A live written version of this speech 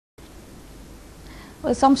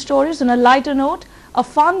Well, some stories on a lighter note. A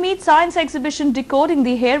fun meets science exhibition Decoding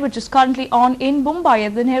the Hair, which is currently on in Mumbai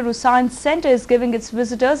at the Nehru Science Centre, is giving its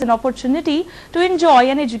visitors an opportunity to enjoy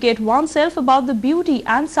and educate oneself about the beauty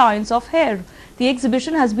and science of hair. The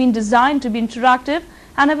exhibition has been designed to be interactive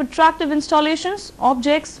and have attractive installations,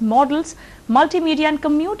 objects, models, multimedia and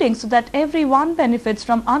commuting so that everyone benefits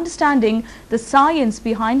from understanding the science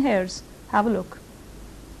behind hairs. Have a look.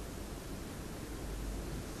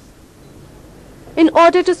 In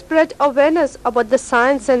order to spread awareness about the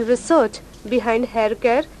science and research behind hair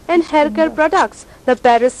care and hair care products, the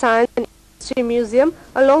Paris Science and Industry Museum,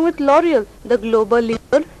 along with Loreal, the global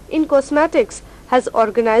leader in cosmetics, has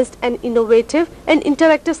organized an innovative and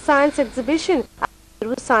interactive science exhibition at the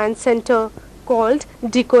Nehru Science Centre called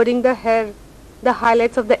Decoding the Hair. The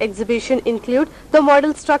highlights of the exhibition include the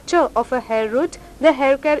model structure of a hair root, the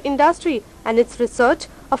hair care industry and its research,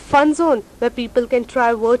 a fun zone where people can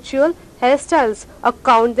try virtual hairstyles, or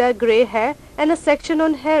count their grey hair, and a section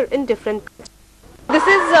on hair in different countries. This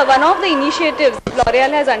is one of the initiatives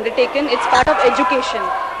Loreal has undertaken. It's part of education.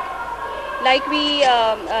 Like we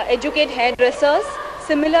educate hairdressers,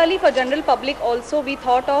 similarly for general public also we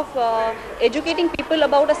thought of educating people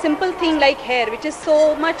about a simple thing like hair, which is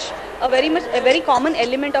so much a very common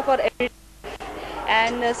element of our everyday life.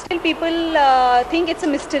 And still people think it's a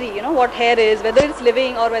mystery, you know, what hair is, whether it's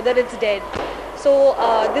living or whether it's dead. So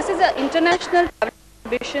this is an international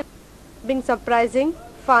exhibition. Being surprising,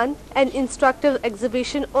 fun and instructive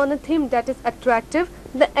exhibition on a theme that is attractive,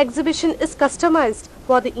 the exhibition is customized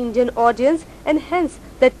for the Indian audience and hence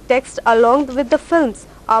the text along with the films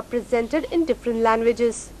are presented in different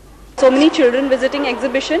languages. So many children visiting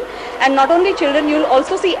exhibition, and not only children, you'll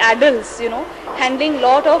also see adults, you know, handling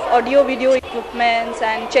lot of audio video equipments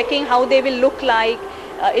and checking how they will look like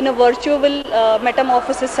in a virtual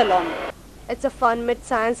metamorphosis salon. It's a fun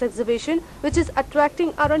mid-science exhibition which is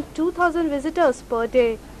attracting around 2,000 visitors per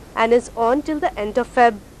day and is on till the end of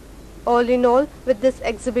Feb. All in all, with this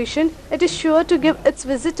exhibition, it is sure to give its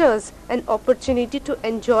visitors an opportunity to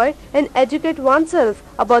enjoy and educate oneself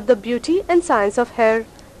about the beauty and science of hair.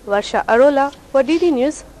 Varsha Arola for DD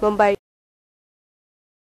News, Mumbai.